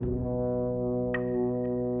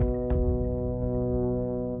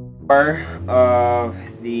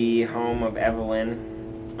Of the home of Evelyn,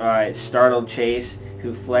 it startled Chase,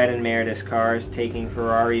 who fled in Meredith's cars, taking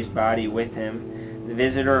Ferrari's body with him. The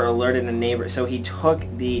visitor alerted a neighbor. So he took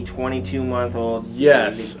the 22-month-old.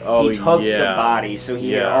 Yes. He took the body. So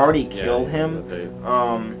he had already killed him.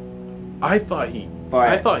 I thought he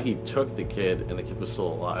took the kid and the kid was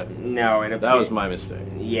still alive. No, that was my mistake.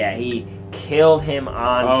 Yeah, he killed him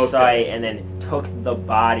on site and then took the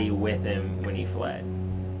body with him when he fled.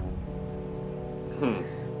 I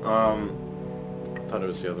thought it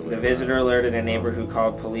was the other way. The visitor alerted a neighbor who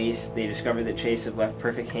called police. They discovered that Chase had left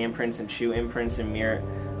perfect handprints and shoe imprints in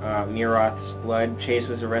Miroth's blood. Chase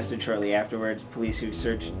was arrested shortly afterwards. Police who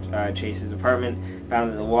searched Chase's apartment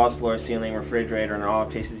found that the walls, floor, ceiling, refrigerator, and all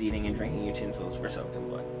of Chase's eating and drinking utensils were soaked in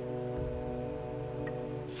blood.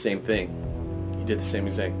 Same thing. He did the same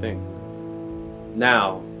exact thing.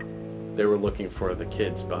 Now, they were looking for the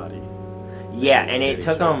kid's body. Yeah, and it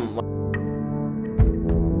took them